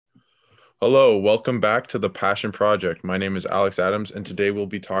Hello, welcome back to the Passion Project. My name is Alex Adams, and today we'll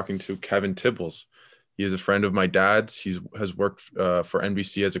be talking to Kevin Tibbles. He is a friend of my dad's. He has worked for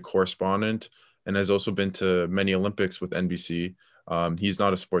NBC as a correspondent and has also been to many Olympics with NBC. He's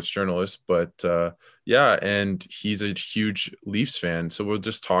not a sports journalist, but yeah, and he's a huge Leafs fan. So we'll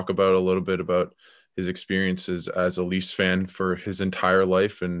just talk about a little bit about his experiences as a Leafs fan for his entire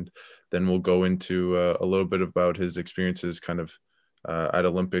life, and then we'll go into a little bit about his experiences kind of at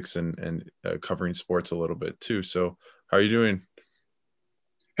Olympics and covering sports a little bit too. So, how are you doing?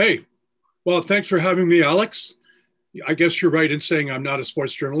 Hey, well, thanks for having me, Alex. I guess you're right in saying I'm not a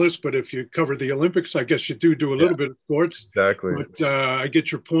sports journalist, but if you cover the Olympics, I guess you do a Yeah, little bit of sports. exactly. But I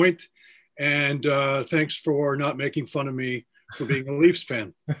get your point, and thanks for not making fun of me for being a Leafs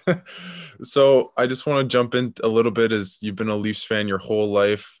fan. So, I just want to jump in a little bit as you've been a Leafs fan your whole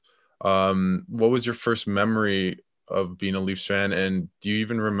life. What was your first memory of being a Leafs fan, and do you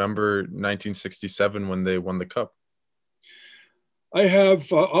even remember 1967 when they won the cup? I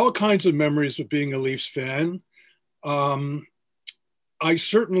have all kinds of memories of being a Leafs fan. Um, I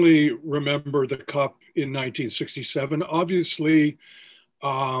certainly remember the Cup in 1967. Obviously,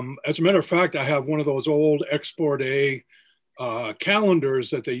 as a matter of fact, I have one of those old Export A calendars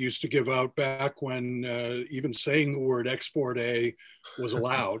that they used to give out back when even saying the word Export A was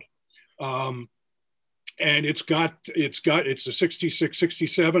allowed. Um, and it's a 66,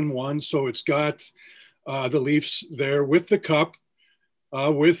 67 one. So it's got the Leafs there with the Cup,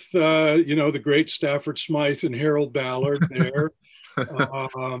 with, the great Stafford Smythe and Harold Ballard there.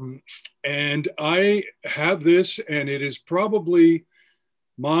 Um, and I have this, and it is probably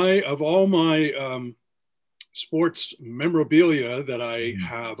of all my sports memorabilia that I Mhm.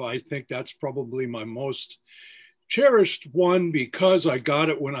 have, I think that's probably my most cherished one because I got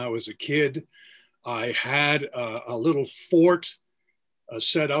it when I was a kid. I had a little fort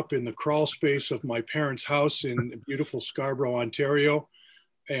set up in the crawl space of my parents' house in beautiful Scarborough, Ontario.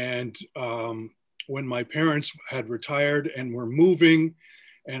 And when my parents had retired and were moving,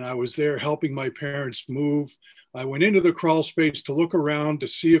 and I was there helping my parents move, I went into the crawl space to look around to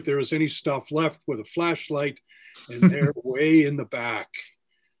see if there was any stuff left with a flashlight. And there, way in the back,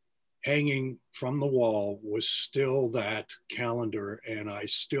 hanging from the wall, was still that calendar. And I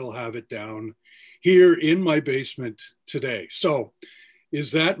still have it down here in my basement today. So,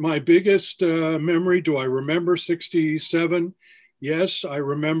 is that my biggest memory? Do I remember 67? Yes, I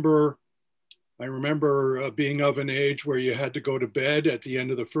remember. I remember being of an age where you had to go to bed at the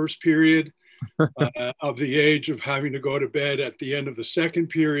end of the first period, of the age of having to go to bed at the end of the second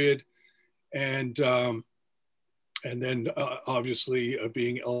period, and um, and then obviously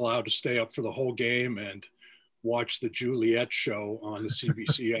being allowed to stay up for the whole game and watch the Juliet show on the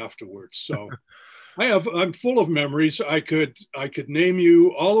CBC afterwards. So I'm full of memories. I could name you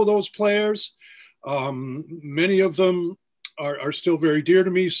all of those players. Many of them are still very dear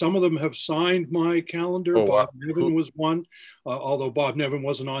to me. Some of them have signed my calendar. Oh wow. Bob Nevin Who? was one, although Bob Nevin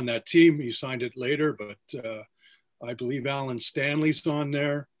wasn't on that team. He signed it later, but I believe Alan Stanley's on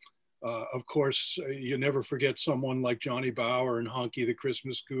there. Of course, you never forget someone like Johnny Bauer and Honky the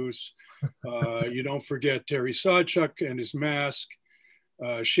Christmas Goose. You don't forget Terry Sawchuk and his mask.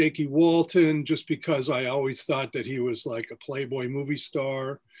 Shaky Walton, just because I always thought that he was like a Playboy movie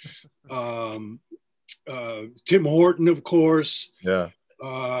star. Um, Tim Horton, of course. Yeah.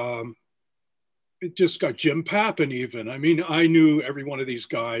 Um, it just got Jim Pappin, even. I mean, I knew every one of these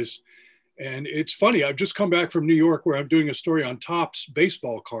guys. And it's funny, I've just come back from New York where I'm doing a story on Topps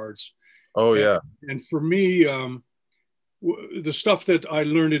baseball cards. Oh And, yeah. and for me, the stuff that I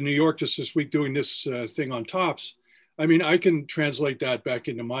learned in New York just this week doing this thing on Topps, I mean, I can translate that back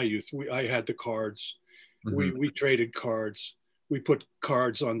into my youth. I had the cards. Mhm. We traded cards. We put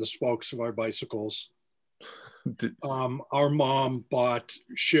cards on the spokes of our bicycles. D- Our mom bought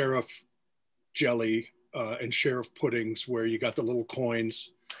sheriff jelly and sheriff puddings where you got the little coins.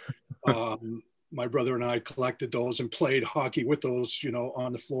 My brother and I collected those and played hockey with those,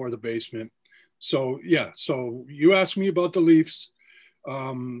 on the floor of the basement. So yeah, so you asked me about the Leafs.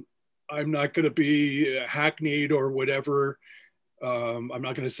 Um, I'm not going to be hackneyed or whatever. I'm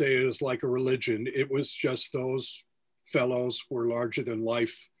not going to say it was like a religion. It was just those fellows were larger than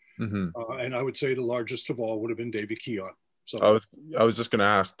life. mhm. And I would say the largest of all would have been Davy Keon. I So, was I was just gonna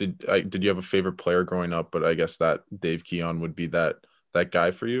ask, did you have a favorite player growing up? But I guess that Dave Keon would be that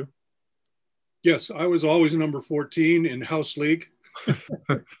guy for you. yes, I was always number 14 in house league.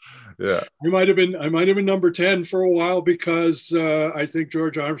 Yeah. I might have been number 10 for a while because I think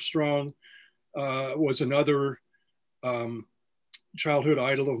George Armstrong was another um, childhood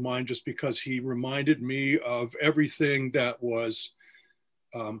idol of mine just because he reminded me of everything that was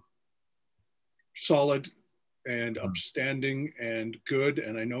um, solid and upstanding and good.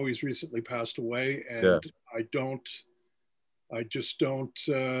 And I know he's recently passed away. Yeah. And I just don't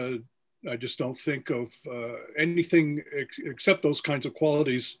think of anything except those kinds of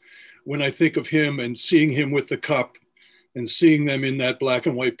qualities when I think of him and seeing him with the cup and seeing them in that black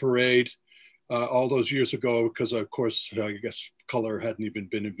and white parade all those years ago, because of course, I guess color hadn't even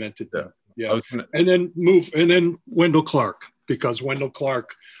been invented Yeah. then. Yeah. And then Wendell Clark, because Wendell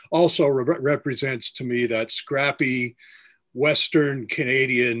Clark also represents to me that scrappy Western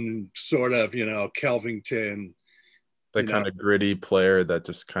Canadian sort of, Kelvington, That kind of gritty player that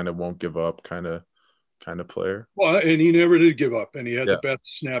just kind of won't give up kind of player. Well, and he never did give up, and he had Yeah. the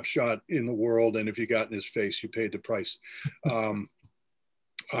best snapshot in the world. And if you got in his face, you paid the price.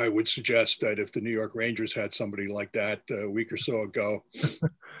 I would suggest that if the New York Rangers had somebody like that a week or so ago,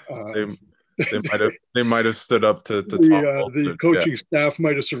 they might have stood up to Tom the coaching staff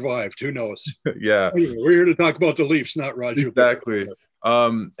might have survived. Who knows? Yeah. Anyway, we're here to talk about the Leafs, not Roger. Exactly.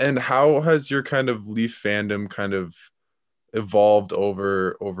 And how has your kind of Leaf fandom kind of evolved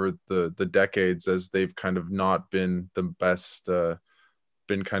over the decades, as they've kind of not been the best,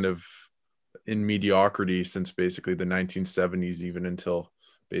 been kind of in mediocrity since basically the 1970s, even until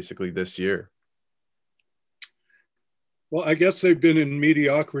basically this year? Well, I guess they've been in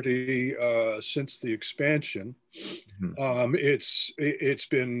mediocrity since the expansion. Mm-hmm. It's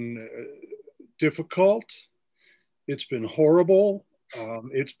been difficult. It's been horrible.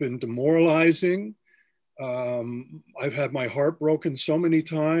 It's been demoralizing. I've had my heart broken so many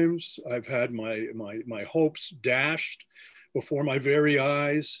times. I've had my hopes dashed before my very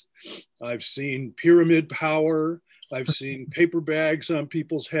eyes. I've seen pyramid power. I've seen paper bags on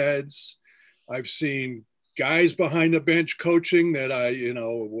people's heads. I've seen guys behind the bench coaching that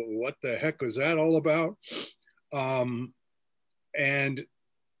what the heck was that all about? And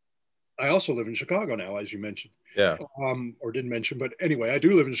I also live in Chicago now, as you mentioned. Yeah. Or didn't mention, but anyway, I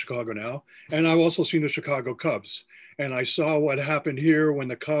do live in Chicago now. And I've also seen the Chicago Cubs. And I saw what happened here when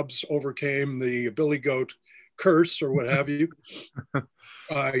the Cubs overcame the Billy Goat curse or what have you.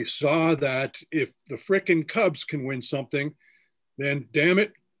 I saw that if the frickin' Cubs can win something, then damn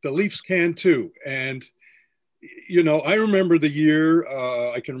it, the Leafs can too. And, I remember the year,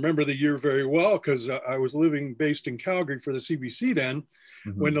 I can remember the year very well because I was based in Calgary for the CBC then,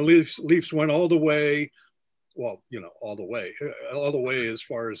 when the Leafs went all the way. Well, all the way as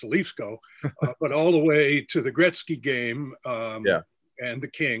far as the Leafs go, but all the way to the Gretzky game and the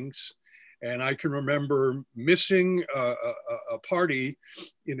Kings. And I can remember missing a party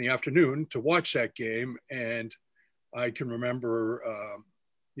in the afternoon to watch that game. And I can remember,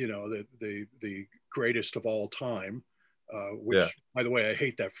 the greatest of all time, which, by the way, I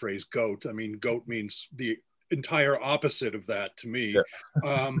hate that phrase, GOAT. I mean, GOAT means the entire opposite of that to me.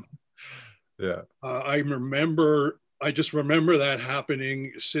 Yeah. I just remember that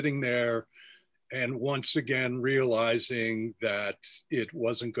happening, sitting there, and once again realizing that it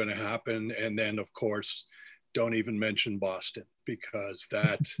wasn't going to happen. And then, of course, don't even mention Boston, because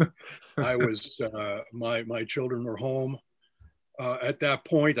that I was my children were home at that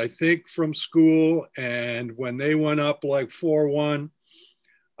point, I think, from school, and when they went up like 4-1,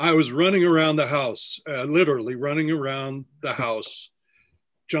 I was running around the house, literally running around the house,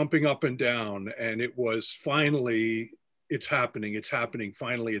 jumping up and down. And it was finally, it's happening,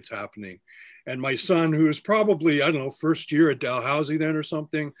 finally it's happening. And my son, who was probably, I don't know, first year at Dalhousie then or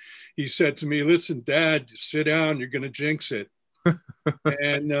something, he said to me, "Listen, Dad, sit down, you're going to jinx it."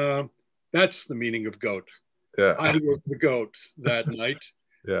 And that's the meaning of GOAT. Yeah. I was the GOAT that night,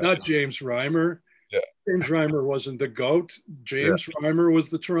 not James Reimer. Yeah. James Reimer wasn't the GOAT. James Reimer was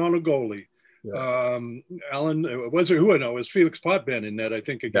the Toronto goalie. Alan, was it who I know? It was Felix Potvin in net, I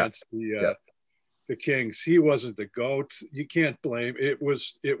think, against the Kings. He wasn't the GOAT. You can't blame. It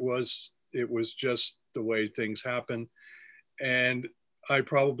was just the way things happen. And I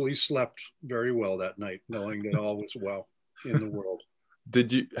probably slept very well that night, knowing that all was well in the world.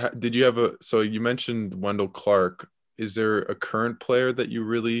 Did you have so you mentioned Wendell Clark. Is there a current player that you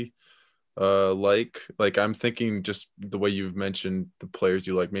really like I'm thinking just the way you've mentioned the players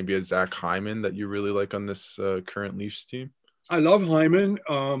you like, maybe a Zach Hyman that you really like on this current Leafs team? I love Hyman.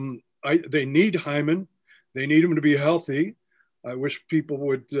 They need Hyman. They need him to be healthy. I wish people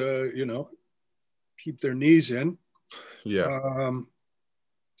would, keep their knees in. Yeah.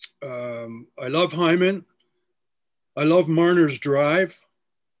 I love Hyman. I love Marner's drive.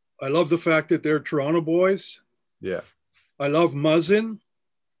 I love the fact that they're Toronto boys. Yeah. I love Muzzin.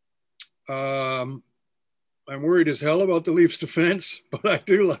 I'm worried as hell about the Leafs defense, but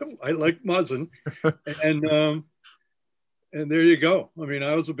I like Muzzin. And And there you go. I mean,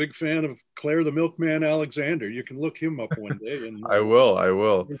 I was a big fan of Claire the Milkman Alexander. You can look him up one day. And I will. I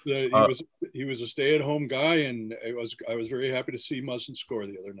will. he was he was a stay-at-home guy, and I was very happy to see Muzzin score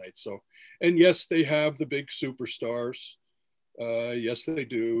the other night. So, and yes, they have the big superstars. Yes, they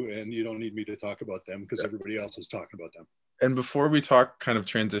do, and you don't need me to talk about them because everybody else is talking about them. And before we talk, kind of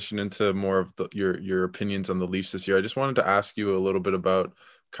transition into more of your opinions on the Leafs this year, I just wanted to ask you a little bit about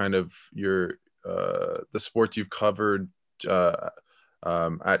kind of your the sports you've covered at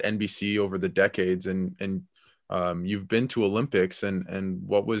NBC over the decades, and you've been to Olympics, and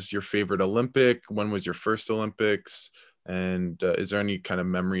what was your favorite Olympic? When was your first Olympics? And is there any kind of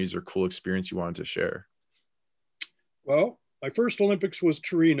memories or cool experience you wanted to share? Well, my first Olympics was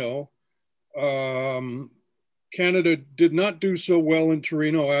Torino. Canada did not do so well in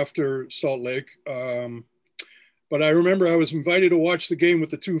Torino after Salt Lake. But I remember I was invited to watch the game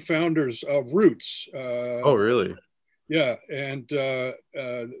with the two founders of Roots. Oh, really? Yeah, and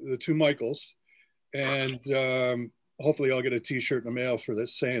the two Michaels. And hopefully I'll get a T-shirt in the mail for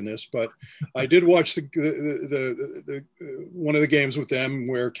this saying this. But I did watch the one of the games with them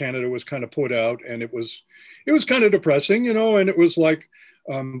where Canada was kind of put out, and it was kind of depressing, you know. And it was like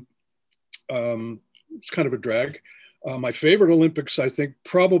it's kind of a drag. My favorite Olympics, I think,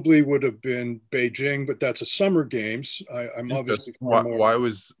 probably would have been Beijing, but that's a summer games. I'm obviously why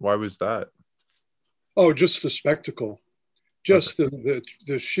was that? Oh, just the spectacle, just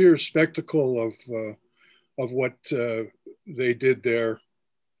the sheer spectacle of what they did there.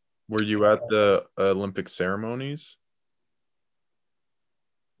 Were you at the Olympic ceremonies?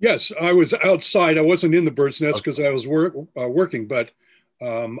 Yes, I was outside. I wasn't in the bird's nest because I was working, but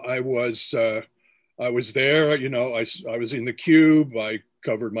I was there. You know, I was in the cube. I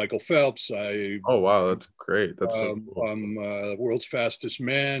covered Michael Phelps. Oh wow, that's great. That's so cool. World's fastest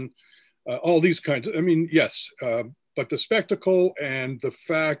man. All these kinds of. I mean, yes, but the spectacle and the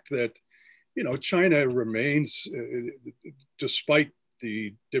fact that, you know, China remains, despite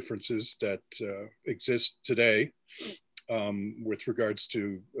the differences that exist today with regards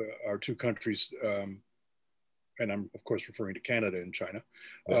to our two countries, and I'm of course referring to Canada and China.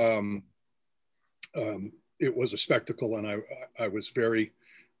 Yeah. It was a spectacle, and I was very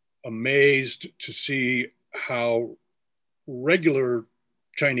amazed to see how regular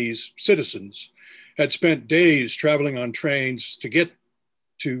Chinese citizens had spent days traveling on trains to get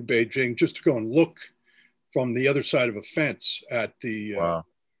to Beijing just to go and look from the other side of a fence at the, wow.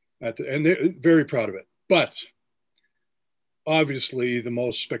 And they're very proud of it. But obviously the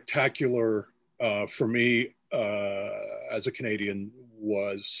most spectacular for me as a Canadian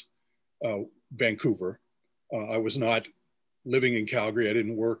was Vancouver. I was not living in Calgary. I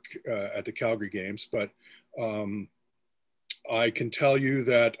didn't work at the Calgary Games, but I can tell you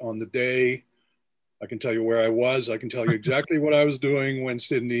that on the day, I can tell you where I was. I can tell you exactly what I was doing when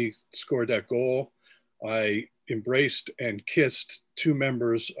Sydney scored that goal. I embraced and kissed two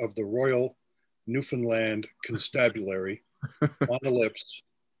members of the Royal Newfoundland Constabulary on the lips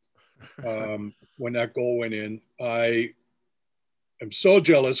when that goal went in. I am so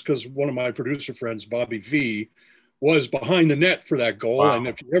jealous because one of my producer friends, Bobby V, was behind the net for that goal. Wow. And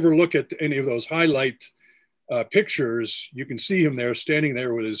if you ever look at any of those highlight pictures, you can see him there standing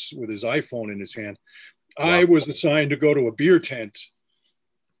there with his iPhone in his hand. Wow. I was assigned to go to a beer tent,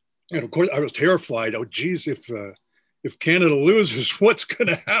 and of course I was terrified. Oh, geez, if Canada loses, what's going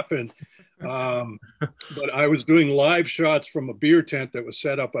to happen? But I was doing live shots from a beer tent that was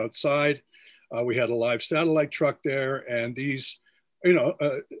set up outside. We had a live satellite truck there, and these, you know,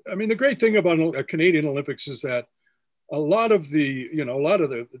 I mean, the great thing about a Canadian Olympics is that a lot of the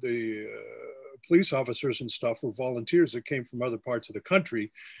police officers and stuff were volunteers that came from other parts of the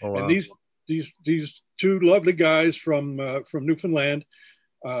country. Oh, wow. And these two lovely guys from Newfoundland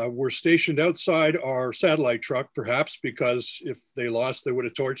were stationed outside our satellite truck, perhaps because if they lost, they would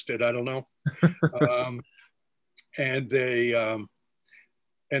have torched it. I don't know. And they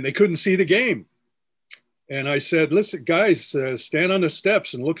couldn't see the game. And I said, listen, guys, stand on the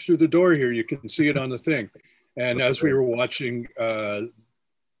steps and look through the door here. You can see it on the thing. And as we were watching, the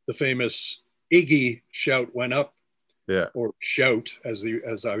famous Iggy shout went up, yeah, or shout as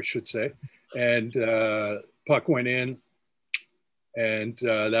I should say, and puck went in, and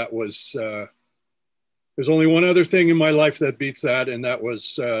that was. There's only one other thing in my life that beats that, and that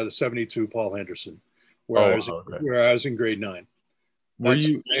was the '72 Paul Henderson, where I was in grade 9.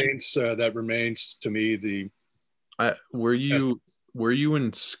 That remains to me the. Were you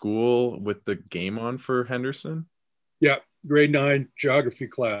in school with the game on for Henderson? Yeah, grade 9 geography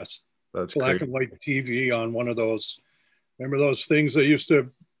class. That's black great. And white TV on one of those. Remember those things they used to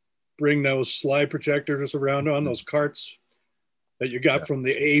bring those slide projectors around on, those carts? that you got Yeah. from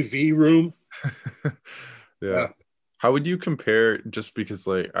the AV room. Yeah. Yeah. How would you compare, just because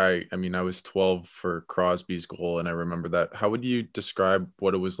like I mean I was 12 for Crosby's goal and I remember that. How would you describe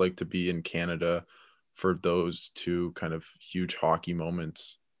what it was like to be in Canada for those two kind of huge hockey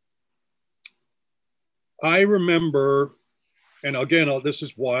moments? I remember, and again, this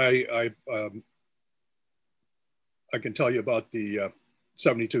is why I can tell you about the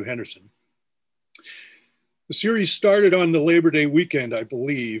 72 Henderson. The series started on the Labor Day weekend, I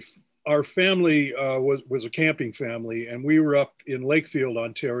believe. Our family was a camping family, and we were up in Lakefield,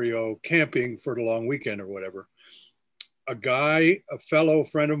 Ontario, camping for the long weekend or whatever. A fellow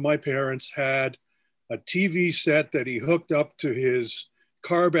friend of my parents, had a TV set that he hooked up to his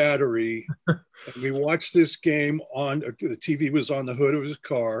car battery, and we watched this game on the TV was on the hood of his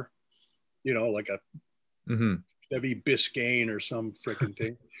car, like a Mm-hmm. Chevy Biscayne or some freaking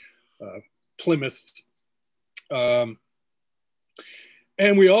thing, Plymouth. Um,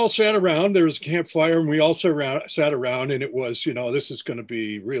 and we all sat around. There was a campfire, and we all sat around, and it was, this is going to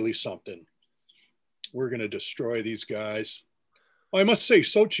be really something. We're going to destroy these guys. Well, I must say,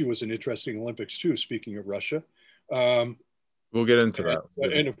 Sochi was an interesting Olympics too. Speaking of Russia, We'll get into that.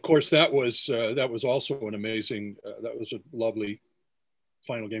 and of course that was also an amazing. That was a lovely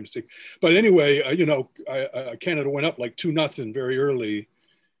final game to take. But anyway, Canada went up like 2-0 very early,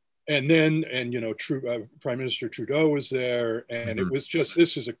 and then Prime Minister Trudeau was there, and Mm-hmm. it was just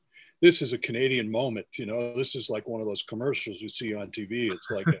this is a Canadian moment. This is like one of those commercials you see on TV. It's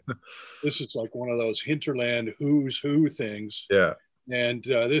like this is like one of those hinterland who's who things, Yeah. and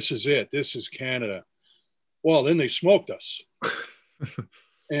this is it. This is Canada. Well, then they smoked us,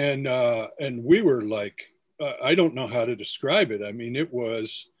 and we were like, I don't know how to describe it. I mean,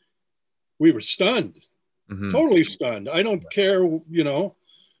 we were stunned, Mm-hmm. totally stunned. I don't care,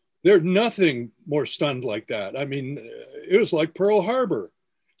 there's nothing more stunned like that. I mean, it was like Pearl Harbor,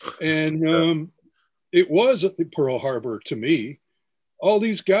 and it was Pearl Harbor to me. All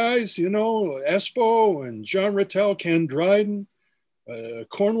these guys, Espo and Jean Rattel, Ken Dryden,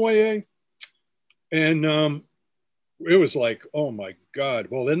 Cornway, and it was like, oh my God.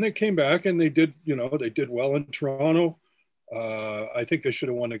 Well, then they came back and they did well in Toronto. I think they should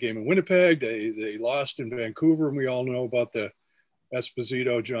have won the game in Winnipeg. They lost in Vancouver, and we all know about the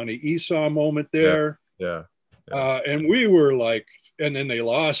Esposito Johnny Esau moment Yeah. there. Yeah. And we were like, and then they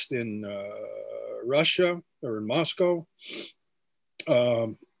lost in Russia or in Moscow.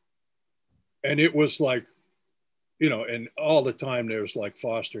 And it was like, and all the time there's like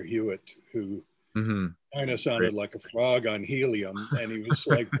Foster Hewitt, who Mm-hmm. kind of sounded Great. like a frog on helium, and he was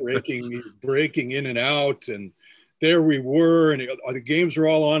like breaking in and out, and there we were, and the games were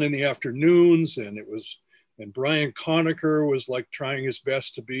all on in the afternoons, and Brian Conacher was like trying his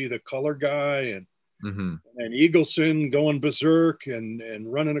best to be the color guy, and Mm-hmm. Eagleson going berserk and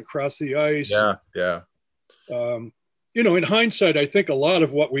running across the ice. Yeah. Yeah. In hindsight, I think a lot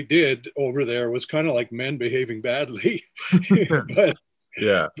of what we did over there was kind of like men behaving badly, but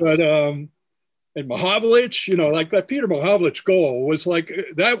Yeah. and Mahovlich, like that Peter Mahovlich goal was like,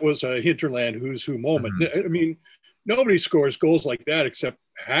 that was a hinterland who's who moment. Mm-hmm. I mean, nobody scores goals like that except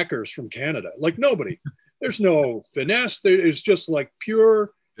hackers from Canada. Like nobody. There's no finesse. There is just like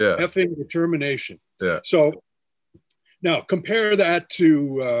pure Yeah. effing determination. Yeah. So now compare that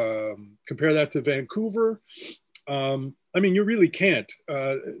to Vancouver. I mean, you really can't.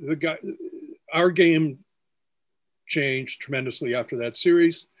 Our game changed tremendously after that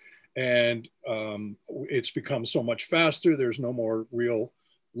series, and it's become so much faster. There's no more real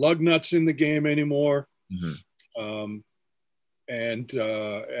lug nuts in the game anymore. Mm-hmm.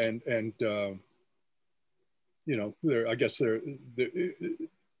 I guess the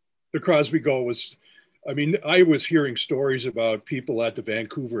Crosby goal was. I mean, I was hearing stories about people at the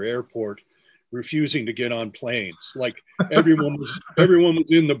Vancouver airport refusing to get on planes. Like everyone was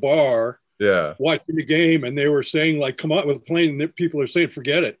in the bar, Yeah. watching the game, and they were saying like, "Come on with a plane." And people are saying,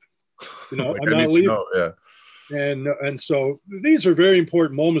 "Forget it, Like, I'm I not need to leaving." know. Yeah. And so these are very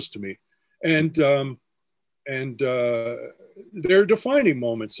important moments to me, and they're defining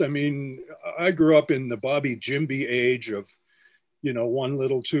moments. I mean, I grew up in the Bobby Jimby age of, one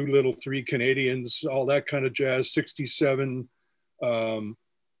little, two little, three Canadians, all that kind of jazz. 67,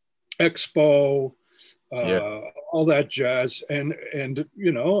 Expo, Yeah. all that jazz, and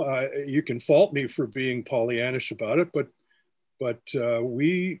you can fault me for being Pollyannish about it, but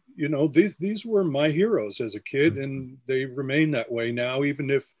these were my heroes as a kid, and they remain that way now, even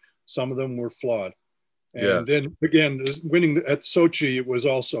if some of them were flawed. Yeah. And then again, winning at Sochi, it was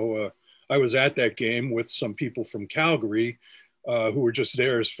also I was at that game with some people from Calgary who were just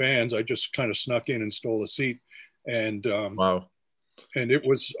there as fans. I just kind of snuck in and stole a seat, and Wow. and it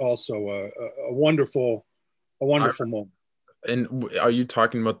was also a wonderful, I, moment. and are you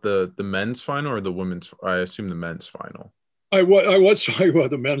talking about the men's final or the women's? I assume the men's final. I was talking about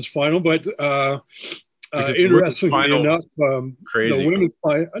the men's final, but Because the women's interestingly final enough, is the crazy. women's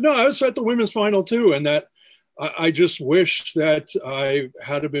final. No, I was at the women's final too, and that I just wish that I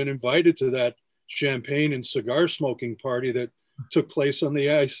had been invited to that champagne and cigar smoking party that took place on the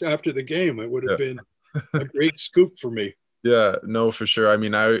ice after the game. It would have Yeah. been a great scoop for me. Yeah, no, for sure. I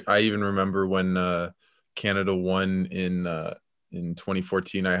mean, I even remember when Canada won in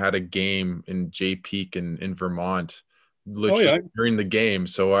 2014. I had a game in Jay Peak in Vermont, Oh literally yeah, during the game.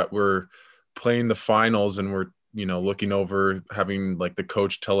 So we're playing the finals, and we're looking over, having like the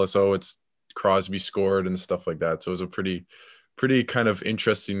coach tell us, "Oh, it's Crosby scored," and stuff like that. So it was a pretty kind of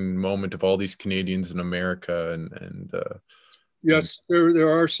interesting moment of all these Canadians in America, and yes, there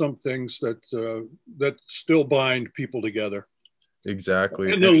are some things that that still bind people together,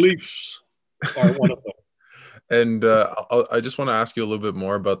 exactly. and the Leafs are one of them. And I just want to ask you a little bit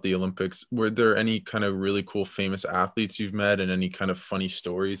more about the Olympics. Were there any kind of really cool, famous athletes you've met, and any kind of funny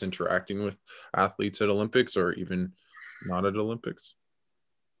stories interacting with athletes at Olympics, or even not at Olympics?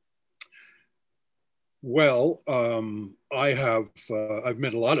 Well, I've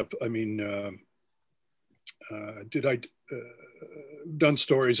met a lot of. I mean, did I done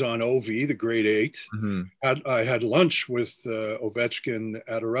stories on OV, the Grade Eight? Hmm. I had lunch with Ovechkin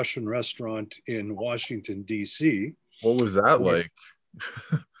at a Russian restaurant in Washington D.C. What was that like?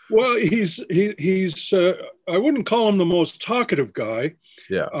 Well, he's I wouldn't call him the most talkative guy,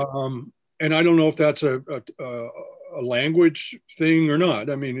 Yeah. and I don't know if that's a language thing or not.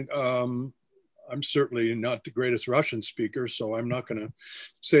 I mean, I'm certainly not the greatest Russian speaker, so I'm not going to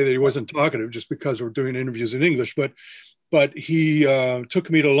say that he wasn't talkative just because we're doing interviews in English. But he took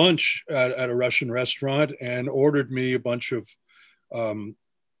me to lunch at a Russian restaurant and ordered me a bunch of um,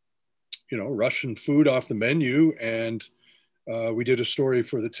 Russian food off the menu, and we did a story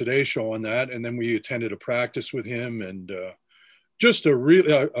for the Today Show on that, and then we attended a practice with him, and just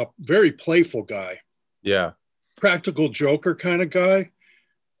a very playful guy, Yeah. practical joker kind of guy.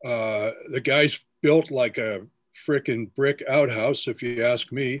 The guy's built like a freaking brick outhouse, if you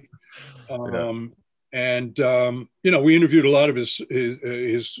ask me. Yeah. And we interviewed a lot of his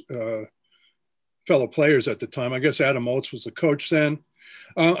fellow players at the time. I guess Adam Oates was the coach then.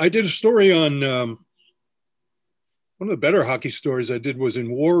 I did a story on one of the better hockey stories I did was in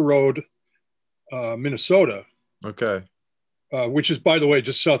War Road, Minnesota, Okay. which is, by the way,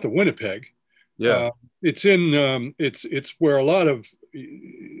 just south of Winnipeg. Yeah. It's where a lot of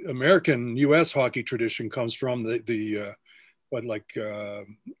American U.S. hockey tradition comes from.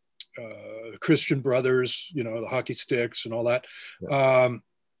 Christian Brothers, the hockey sticks and all that. Yeah.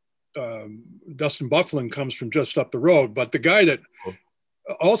 Dustin Bufflin comes from just up the road, but the guy that Cool.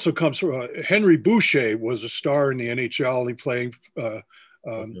 also comes from Henry Boucher was a star in the NHL. He playing. Okay.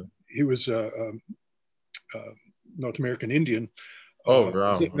 He was North American Indian, Oh, wow.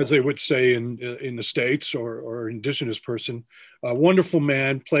 as they would say in the States, or indigenous person. Wonderful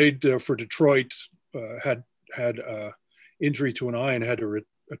man, played for Detroit, had injury to an eye and had to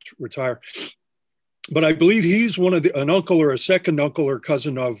retire. But I believe he's an uncle or a second uncle or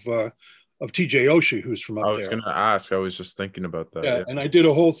cousin of TJ Oshie, who's from I up was there. going to ask. I was just thinking about that. Yeah, Yeah. and I did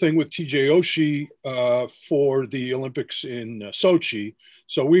a whole thing with TJ Oshie for the Olympics in Sochi.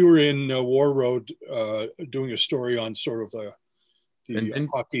 So we were in War Road doing a story on sort of the And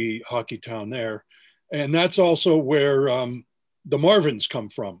hockey town there, and that's also where the Marvins come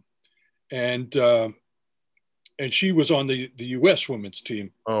from, and she was on the U.S. women's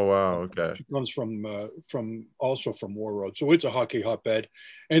team. oh, wow. Okay. She comes from also from War Road, so it's a hockey hotbed,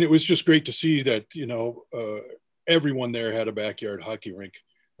 and it was just great to see that everyone there had a backyard hockey rink.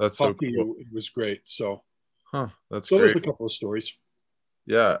 That's so Hockey, cool. it was great. So, Huh. That's so there's great. a couple of stories.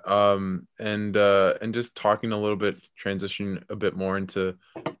 Yeah. And just talking a little bit, transitioning a bit more into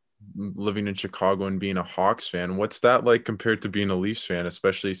living in Chicago and being a Hawks fan. What's that like compared to being a Leafs fan,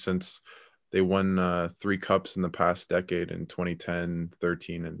 especially since they won 3 cups in the past decade in 2010,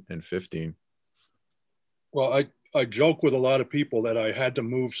 13, and 15? Well, I joke with a lot of people that I had to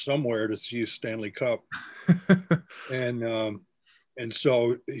move somewhere to see a Stanley Cup, and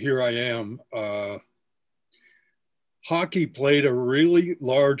so here I am. Hockey played a really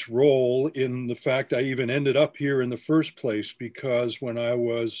large role in the fact I even ended up here in the first place, because when I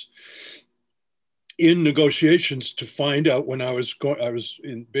was in negotiations to find out when I was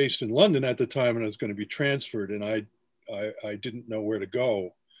based in London at the time, and I was going to be transferred, and I didn't know where to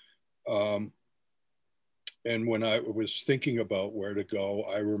go. And when I was thinking about where to go,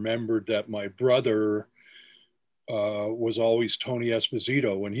 I remembered that my brother was always Tony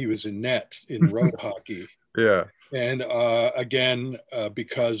Esposito when he was in net in road hockey. Yeah. And again,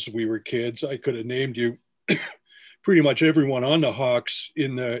 because we were kids, I could have named you pretty much everyone on the Hawks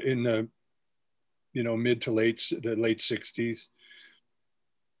in the mid to late '60s.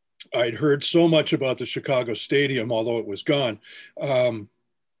 I'd heard so much about the Chicago Stadium, although it was gone. You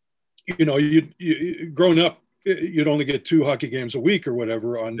growing up, you'd only get 2 hockey games a week or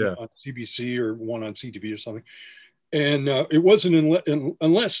whatever on CBC or one on CTV or something. And it wasn't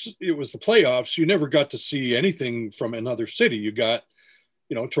unless it was the playoffs, you never got to see anything from another city. You got,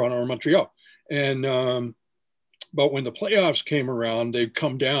 Toronto or Montreal. And but when the playoffs came around, they'd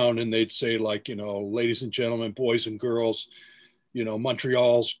come down and they'd say, like, ladies and gentlemen, boys and girls,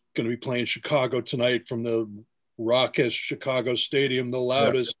 Montreal's going to be playing Chicago tonight from the raucous Chicago Stadium, the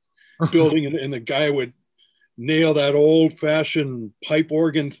loudest building. And the guy would nail that old fashioned pipe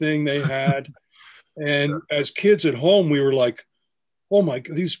organ thing they had. And as kids at home, we were like, oh my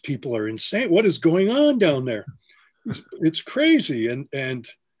God, these people are insane. What is going on down there? It's crazy. And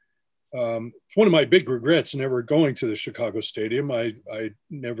one of my big regrets, never going to the Chicago Stadium. I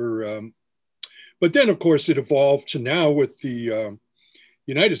never, but then of course it evolved to now with the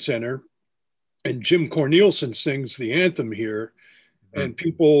United Center, and Jim Cornelison sings the anthem here, and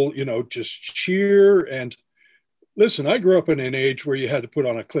people, just cheer. And listen, I grew up in an age where you had to put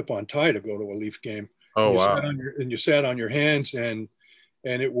on a clip-on tie to go to a Leaf game. Oh, wow. You sat on your hands, and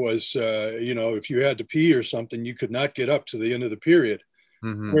it was, if you had to pee or something, you could not get up to the end of the period.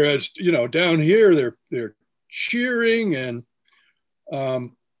 Mm-hmm. Whereas, down here, they're cheering and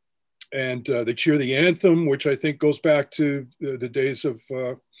they cheer the anthem, which I think goes back to the days of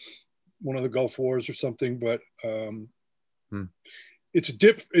one of the Gulf Wars or something. But it's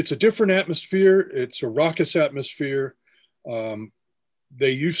a different atmosphere. It's a raucous atmosphere.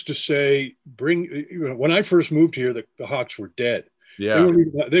 They used to say, when I first moved here, the Hawks were dead. Yeah.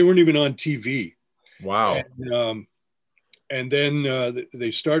 They weren't even on TV. Wow. And then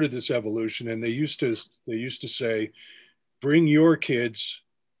they started this evolution, and they used to say, bring your kids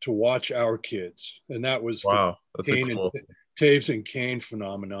to watch our kids. And that was wow. That's Kane cool. and Taves and Kane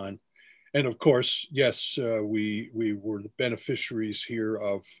phenomenon. And of course, yes, we were the beneficiaries here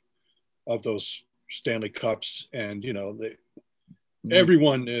of those Stanley Cups, and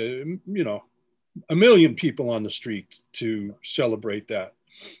everyone, a million people on the street to celebrate that.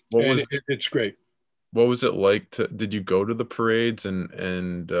 It's great. What was it like did you go to the parades,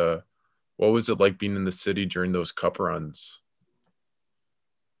 and what was it like being in the city during those cup runs?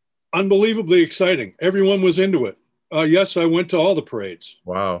 Unbelievably exciting. Everyone was into it. Yes, I went to all the parades.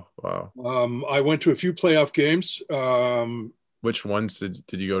 Wow. I went to a few playoff games. Which ones did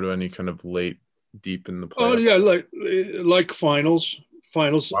you go to? Any kind of late, deep in the playoffs? Oh yeah, like finals.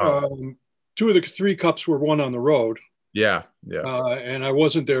 Wow. 2 of the 3 cups were won on the road. Yeah. And I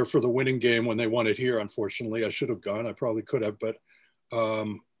wasn't there for the winning game when they won it here. Unfortunately, I should have gone. I probably could have, but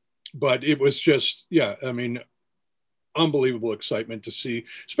it was just, unbelievable excitement to see.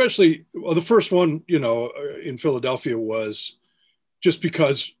 Especially the first one, in Philadelphia, was just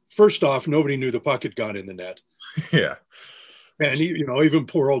because, first off, nobody knew the puck had gone in the net. Yeah. And even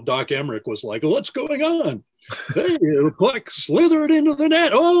poor old Doc Emmerich was like, "What's going on? Hey, the puck slithered into the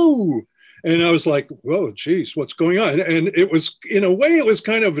net. Oh!" And I was like, "Whoa, geez, what's going on?" And it was, in a way, it was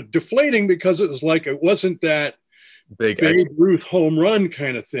kind of deflating, because it was like, it wasn't that big Babe Ruth home run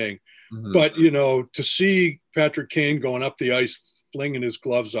kind of thing. Mm-hmm. But, to see Patrick Kane going up the ice, flinging his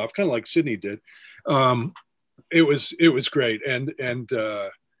gloves off, kind of like Sidney did, it was great. And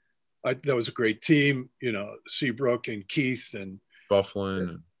that was a great team, Seabrook and Keith and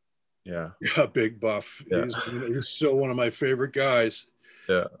Bufflin. Yeah, Big Buff. Yeah. He's still one of my favorite guys.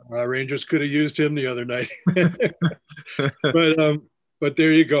 Yeah. Rangers could have used him the other night. But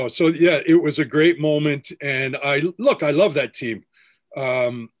there you go. So yeah, it was a great moment. And I love that team.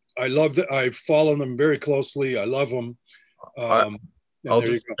 I follow them very closely. I love them. I'll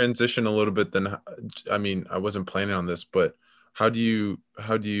just transition a little bit then. I wasn't planning on this, but how do you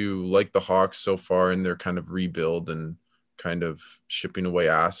like the Hawks so far in their kind of rebuild and kind of shipping away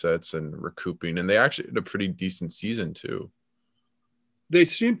assets and recouping? And they actually had a pretty decent season too. They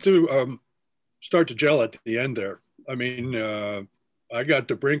seem to start to gel at the end there. I got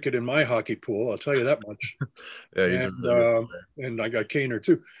DeBrincat in my hockey pool, I'll tell you that much. Yeah, he's a really and I got Kaner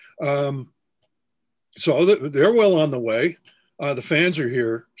too. So they're well on the way. The fans are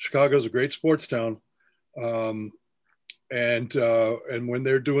here. Chicago's a great sports town. And when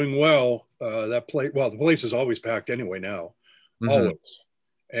they're doing well, the place is always packed anyway now, mm-hmm. always.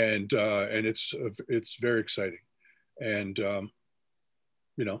 And it's very exciting. And,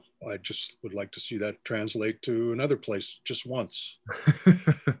 I just would like to see that translate to another place just once.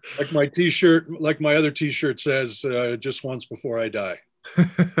 Like my T-shirt, like my other T-shirt says, just once before I die.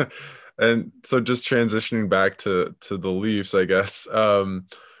 And so just transitioning back to the Leafs, I guess.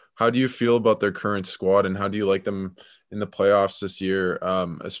 How do you feel about their current squad, and how do you like them in the playoffs this year,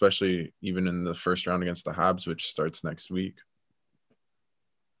 especially even in the first round against the Habs, which starts next week?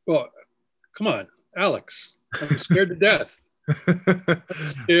 Well, come on, Alex. I'm scared to death. I'm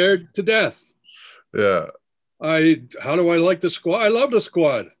scared to death. Yeah. How do I like the squad? I love the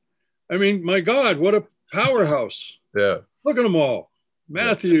squad. I mean, my God, what a powerhouse. Yeah. Look at them all. Yeah.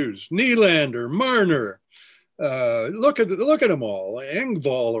 Matthews, Nylander, Marner. Look at them all.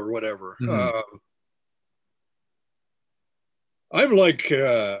 Engvall or whatever. Mm-hmm. I'm like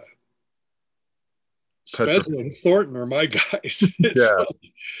Petra. Spezza and Thornton are my guys. It's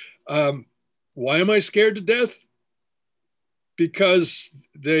Yeah. why am I scared to death? Because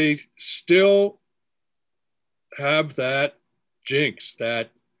they still have that jinx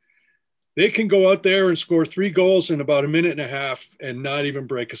that they can go out there and score 3 goals in about a minute and a half and not even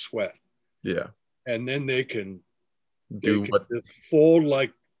break a sweat. Yeah. And then they can Do what? just fold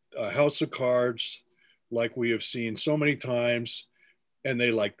like a house of cards, like we have seen so many times. And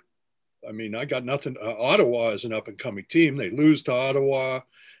they like, I mean, I got nothing. Ottawa is an up and coming team. They lose to Ottawa.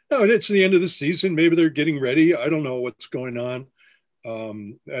 No, it's the end of the season. Maybe they're getting ready. I don't know what's going on.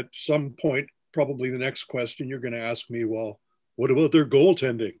 At some point, probably the next question you're going to ask me, well, what about their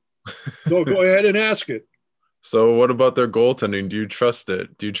goaltending? So go ahead and ask it. So what about their goaltending? Do you trust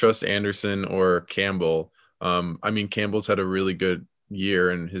it? Do you trust Anderson or Campbell? I mean, Campbell's had a really good year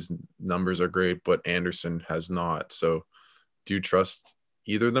and his numbers are great, but Anderson has not. So do you trust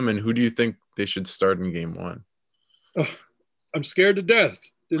either of them? And who do you think they should start in game one? Oh, I'm scared to death.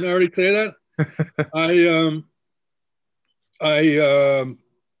 Didn't I already say that?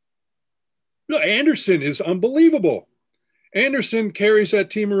 No, Anderson is unbelievable. Anderson carries that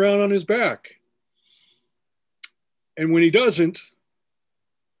team around on his back. And when he doesn't,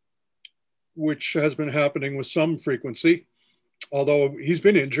 which has been happening with some frequency, although he's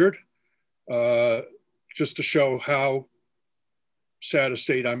been injured, just to show how sad a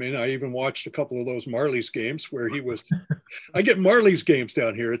state I'm in. I even watched a couple of those Marlies games where he was. I get Marlies games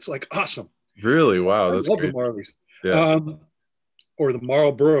down here. It's like awesome. Really? Wow, I that's love the great. Marlies. Yeah. Or the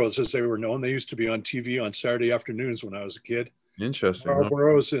Marlboros, as they were known. They used to be on TV on Saturday afternoons when I was a kid. Interesting. Huh?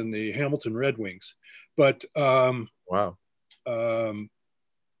 Marlboros and the Hamilton Red Wings. But Wow.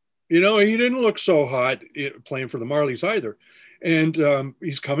 you know, he didn't look so hot playing for the Marlies either. And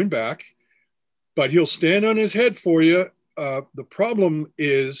he's coming back, but he'll stand on his head for you. The problem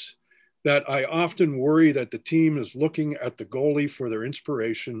is that I often worry that the team is looking at the goalie for their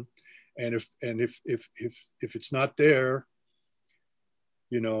inspiration, and if it's not there,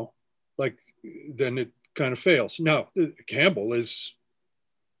 you know, like then it kind of fails. Now Campbell is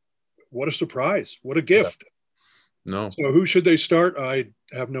what a surprise, what a Yeah. gift. No. So who should they start? I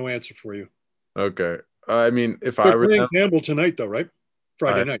have no answer for you. Okay. I mean, if I They're were playing them, Campbell tonight, though, right?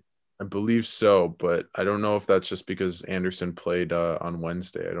 Friday I night. I believe so, but I don't know if that's just because Anderson played on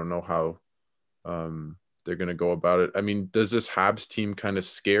Wednesday. I don't know how they're going to go about it. I mean, does this Habs team kind of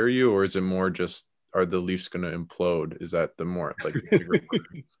scare you, or is it more just are the Leafs going to implode? Is that the more like the bigger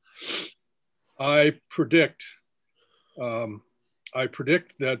I predict, I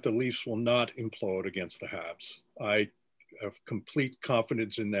predict that the Leafs will not implode against the Habs. I have complete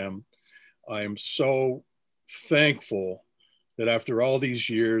confidence in them. I am so thankful that after all these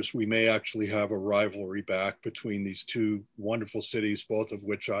years, we may actually have a rivalry back between these two wonderful cities, both of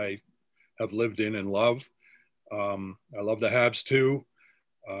which I have lived in and love. I love the Habs too.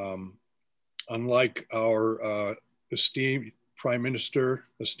 Unlike our esteemed prime minister,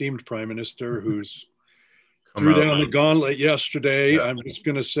 who's come threw out? down the gauntlet yesterday, Yeah. I'm just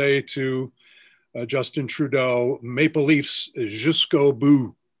going to say to Justin Trudeau, Maple Leafs, jusqu'au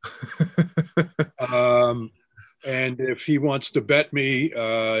bout. And if he wants to bet me,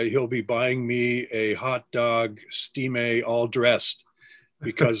 he'll be buying me a hot dog steame all dressed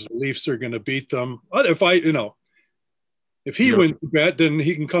because the Leafs are going to beat them. If if he You know, wins the bet, then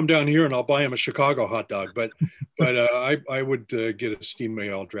he can come down here and I'll buy him a Chicago hot dog. But I would get a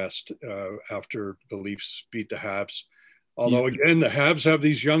steame all dressed after the Leafs beat the Habs. Although again, the Habs have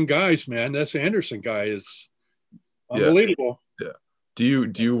these young guys, man. This Anderson guy is yeah. unbelievable. Yeah.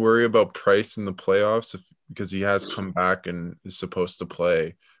 Do you worry about Price in the playoffs because he has come back and is supposed to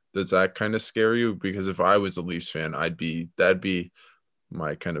play? Does that kind of scare you? Because if I was a Leafs fan, that'd be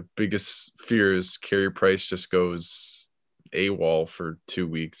my kind of biggest fear is Carey Price just goes AWOL for 2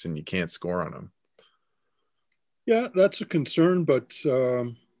 weeks and you can't score on him. Yeah, that's a concern, but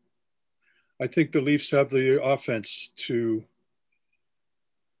I think the Leafs have the offense to.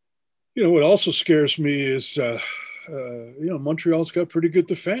 What also scares me is, Montreal's got pretty good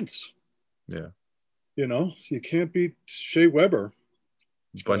defense. Yeah. So you can't beat Shea Weber.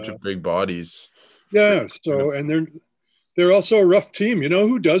 Bunch of big bodies. Yeah. So, and they're also a rough team. You know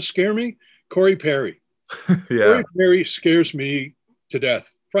who does scare me? Corey Perry. Yeah. Corey Perry scares me to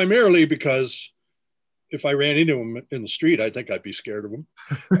death, primarily because if I ran into him in the street, I think I'd be scared of him.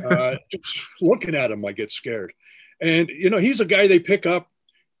 Just looking at him, I get scared. And, he's a guy they pick up.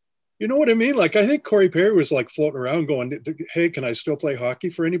 You know what I mean? Like, I think Corey Perry was like floating around going, hey, can I still play hockey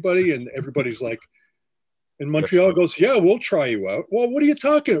for anybody? And everybody's like, and Montreal goes, yeah, we'll try you out. Well, what are you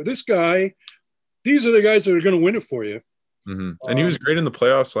talking about? This guy, these are the guys that are going to win it for you. Mm-hmm. And he was great in the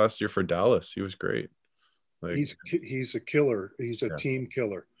playoffs last year for Dallas. He was great. Like, he's a killer. He's a team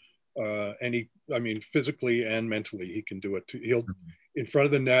killer. And physically and mentally, he can do it too. He'll in front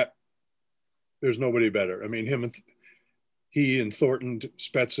of the net. There's nobody better. I mean, he and Thornton,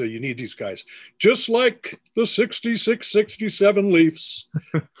 Spezza, you need these guys. Just like the 66-67 Leafs,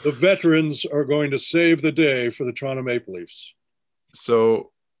 the veterans are going to save the day for the Toronto Maple Leafs.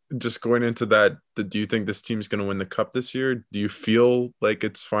 So just going into that, do you think this team's going to win the Cup this year? Do you feel like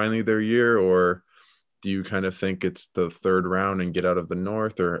it's finally their year, or do you kind of think it's the third round and get out of the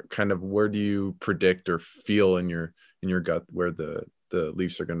North, or kind of where do you predict or feel in your gut where the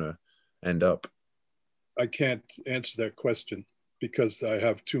Leafs are going to end up? I can't answer that question because I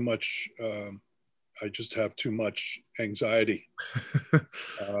have too much. I just have too much anxiety.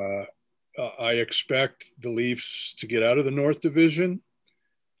 I expect the Leafs to get out of the North Division.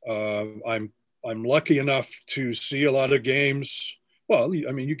 I'm lucky enough to see a lot of games. Well,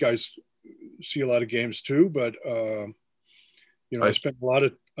 I mean, you guys see a lot of games too, but I've spent a lot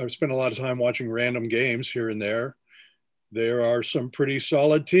of time watching random games here and there. There are some pretty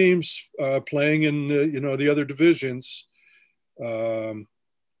solid teams playing in the other divisions. The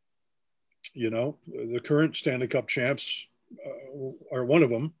current Stanley Cup champs are one of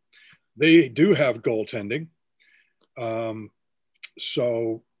them. They do have goaltending.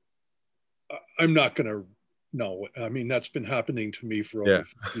 So I'm not going to know. I mean, that's been happening to me for over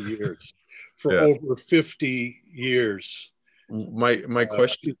 50 years. Over 50 years. My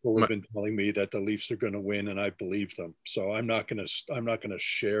question. People have been telling me that the Leafs are going to win, and I believe them. So I'm not going to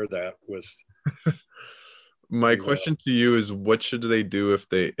share that with. My question to you is, what should they do if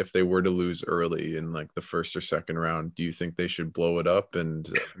they were to lose early in like the first or second round? Do you think they should blow it up? And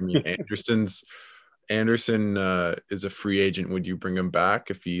I mean, Anderson is a free agent. Would you bring him back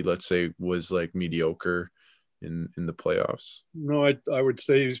if he, let's say, was like mediocre in the playoffs? No, I would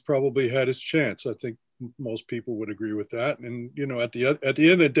say he's probably had his chance. I think most people would agree with that. And at the end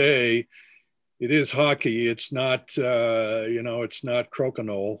of the day, it is hockey. It's not it's not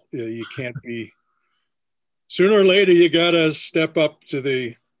crokinole. You can't be. Sooner or later, you got to step up to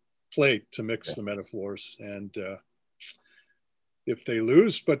the plate, to mix the metaphors. And if they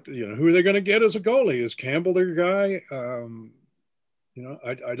lose, but who are they going to get as a goalie? Is Campbell their guy? I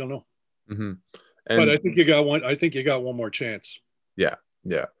don't know. Mm-hmm. But I think you got one. I think you got one more chance. Yeah.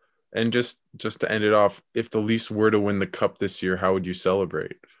 And just to end it off, if the Leafs were to win the Cup this year, how would you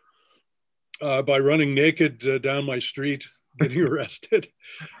celebrate? By running naked down my street, getting arrested.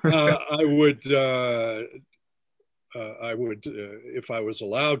 I would, if I was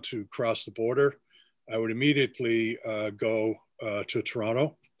allowed to cross the border, I would immediately go to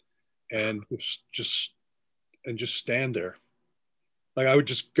Toronto and just stand there. Like, I would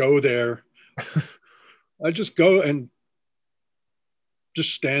just go there. I'd just go and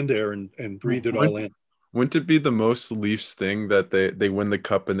just stand there and breathe it all in. Wouldn't it be the most Leafs thing that they win the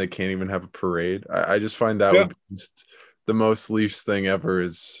Cup and they can't even have a parade? I just find that would be just the most Leafs thing ever.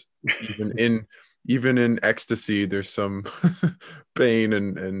 Is even in ecstasy, there's some pain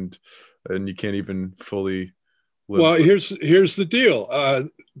and you can't even fully live. Well, here's the deal.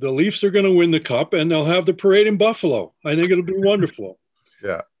 The Leafs are going to win the Cup and they'll have the parade in Buffalo. I think it'll be wonderful.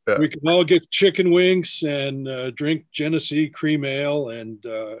 Yeah. We can all get chicken wings and drink Genesee cream ale, and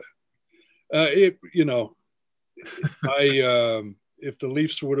if the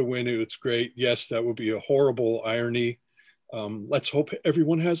Leafs were to win it, it's great. Yes, that would be a horrible irony. Let's hope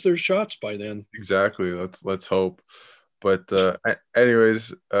everyone has their shots by then. Exactly. Let's hope. But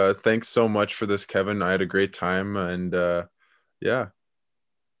anyways, thanks so much for this, Kevin. I had a great time, and yeah.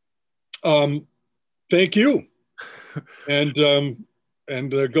 Thank you.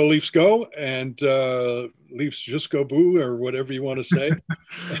 And go Leafs go, and Leafs just go boo, or whatever you want to say.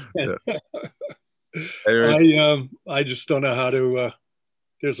 I just don't know how to.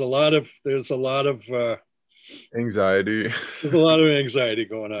 There's a lot of Anxiety. There's a lot of anxiety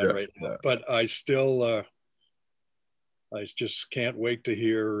going on Yeah, right now, yeah. but I still, I just can't wait to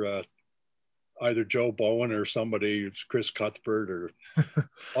hear either Joe Bowen or somebody, Chris Cuthbert, or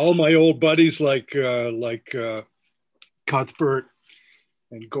all my old buddies like Cuthbert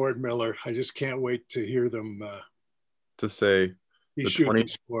and Gord Miller. I just can't wait to hear them. To say He the shoots 20 and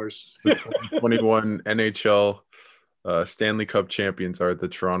scores. the 2021 NHL Stanley Cup champions are the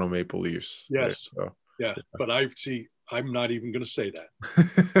Toronto Maple Leafs. There Yes, you yeah, but I see. I'm not even going to say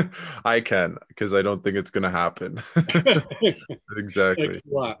go. I can, because I don't think it's gonna happen. that. Exactly. Thanks a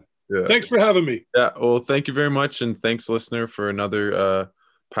lot. Yeah. Thanks for having me. Yeah. Well, thank you very much, and thanks, listener, for another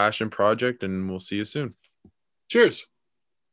passion project, and we'll see you soon. Cheers.